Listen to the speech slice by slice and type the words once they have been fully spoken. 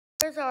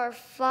Here's our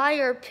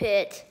fire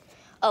pit.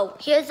 Oh,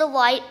 here's the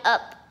light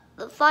up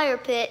the fire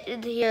pit,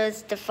 and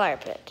here's the fire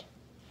pit.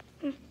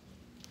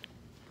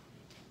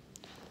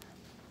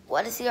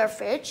 Want to see our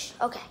fridge?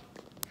 Okay.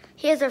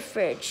 Here's our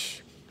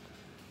fridge.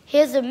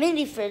 Here's a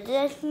mini fridge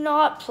that's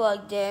not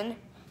plugged in,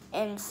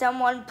 and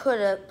someone put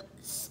a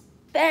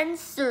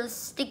Spencer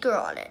sticker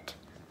on it.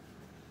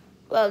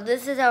 Well,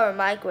 this is our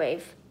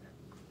microwave.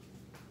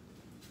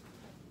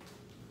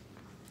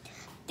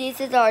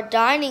 This is our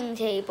dining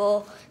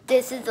table.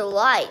 This is the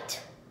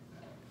light.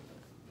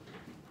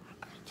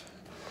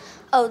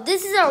 Oh,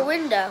 this is our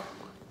window.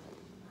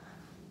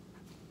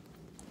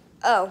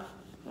 Oh,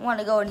 want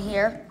to go in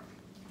here?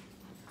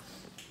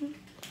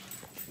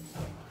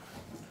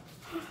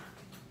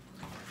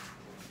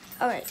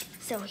 All right,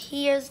 so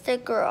here's the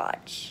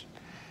garage.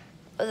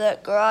 The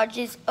garage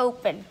is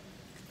open.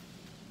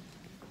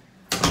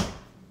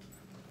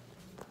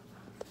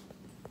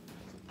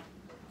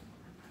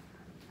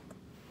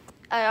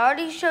 I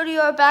already showed you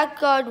our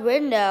backyard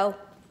window.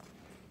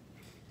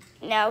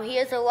 Now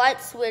here's the light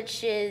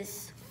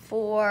switches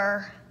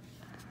for,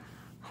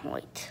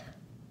 wait,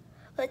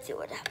 let's see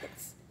what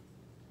happens.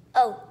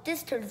 Oh,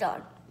 this turns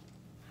on.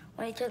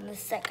 When you turn the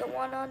second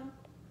one on,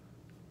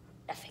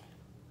 nothing.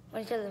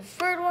 When you turn the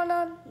third one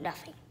on,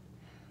 nothing.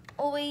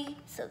 Oh wait,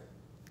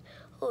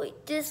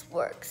 this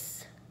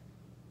works.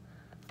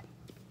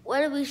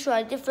 Why don't we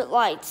try different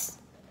lights?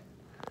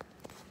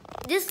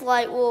 This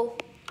light will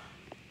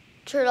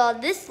turn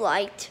on this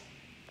light.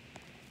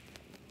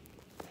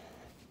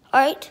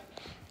 Alright,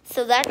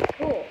 so that's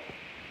cool.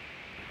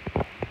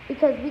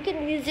 Because we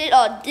can use it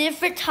on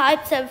different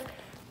types of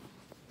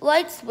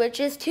light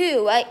switches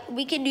too.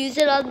 We can use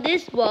it on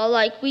this wall,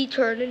 like we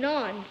turn it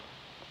on.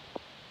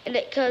 And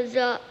it comes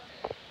up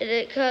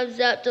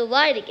the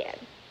light again.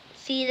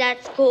 See,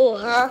 that's cool,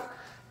 huh?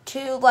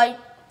 Two light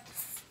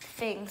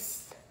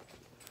things.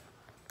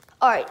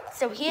 Alright,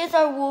 so here's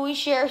our woolly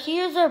chair,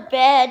 here's our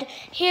bed,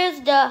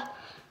 here's the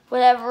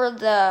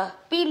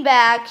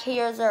beanbag,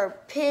 here's our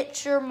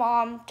picture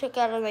Mom took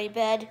out of my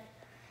bed.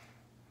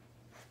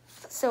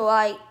 So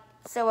I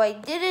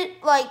did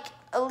it like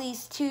at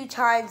least 2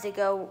 times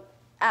ago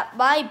at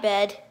my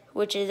bed,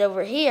 which is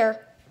over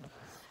here.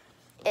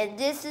 And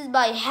this is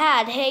my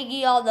hat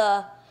hanging on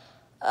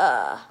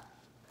the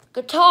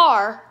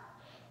guitar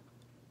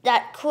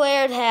that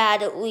Claire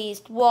had at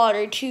least 1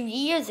 or 2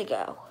 years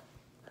ago.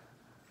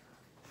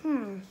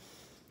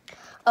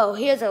 Oh,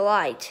 here's a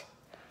light.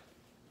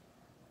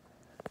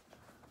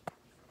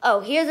 Oh,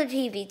 here's a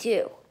TV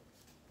too.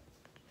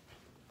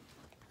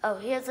 Oh,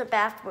 here's a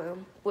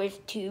bathroom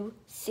with 2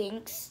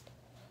 sinks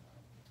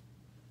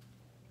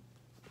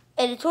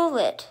and a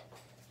toilet.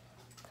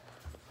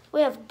 We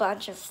have a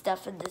bunch of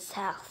stuff in this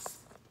house.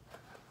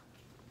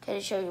 Can I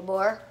show you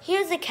more?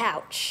 Here's a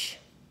couch.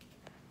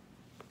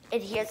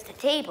 And here's the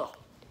table.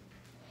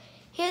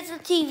 Here's the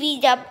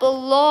TV that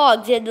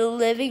belongs in the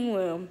living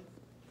room.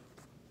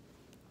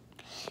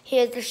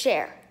 Here's the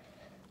chair.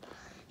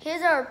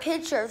 Here's our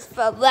pictures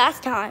from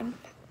last time.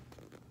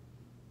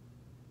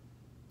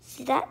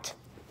 See that?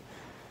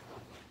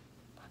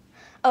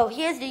 Oh,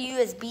 here's the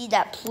USB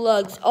that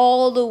plugs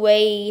all the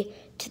way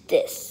to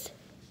this.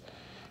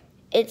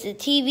 It's a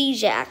TV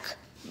jack.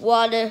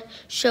 Want to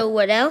show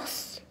what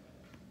else?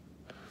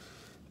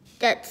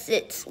 That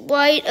sits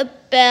right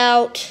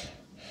about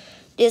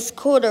this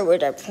corner where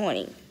they're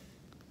pointing.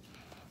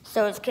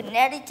 So it's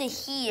connected to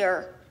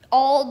here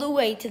all the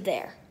way to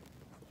there.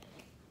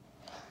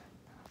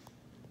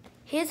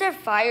 Here's our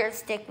Fire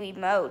Stick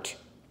remote.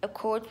 Of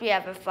course we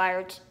have a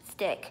Fire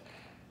Stick.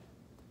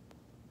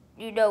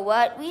 You know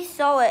what? We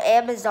saw an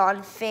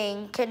Amazon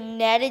thing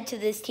connected to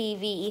this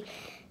TV,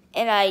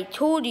 and I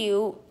told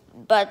you,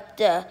 but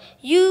the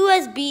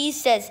USB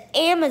says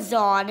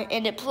Amazon,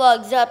 and it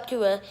plugs up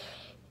to a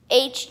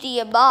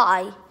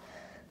HDMI,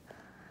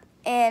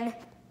 and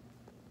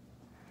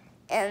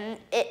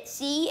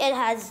it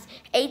has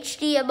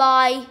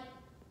HDMI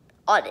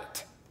on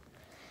it.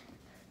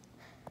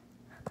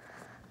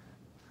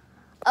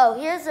 Oh,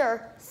 here's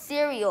our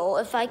cereal.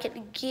 If I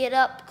can get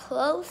up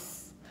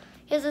close,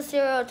 here's the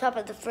cereal on top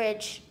of the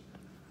fridge.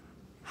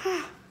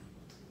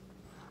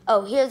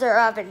 Oh, here's our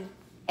oven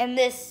and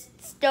this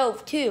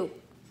stove too.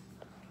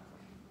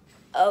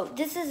 Oh,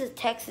 this is a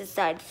Texas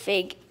side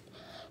fig,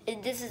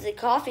 and this is a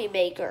coffee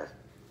maker.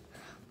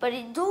 But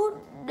I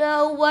don't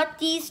know what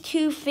these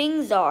 2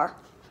 things are.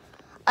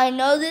 I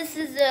know this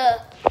is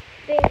a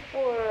thing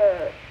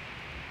for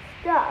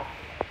stuff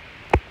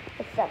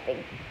or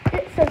something.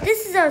 So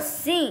this is our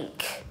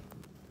sink.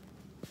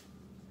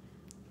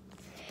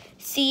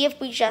 See, if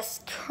we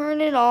just turn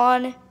it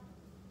on,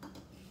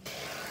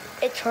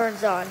 it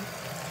turns on.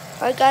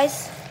 Alright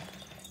guys,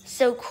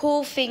 so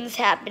cool things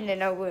happen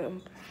in our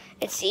room.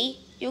 And see,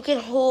 you can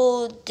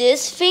hold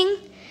this thing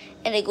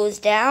and it goes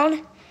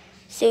down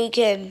so you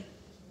can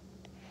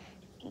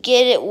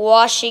get it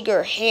washing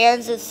your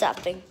hands or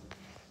something.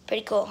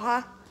 Pretty cool,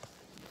 huh?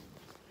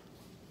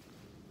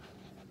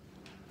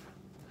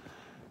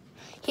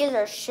 Here's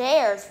our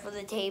chairs for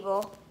the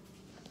table.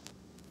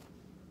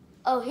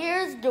 Oh,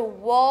 here's the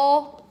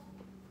wall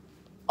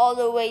all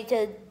the way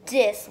to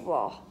this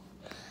wall.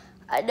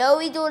 I know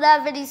we don't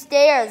have any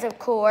stairs, of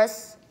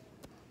course.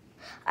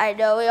 I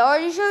know we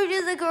already showed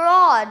you the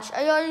garage.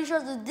 I already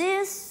showed you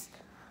this.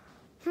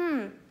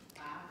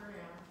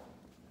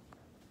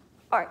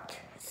 Alright,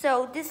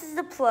 so this is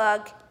the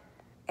plug,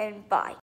 and bye.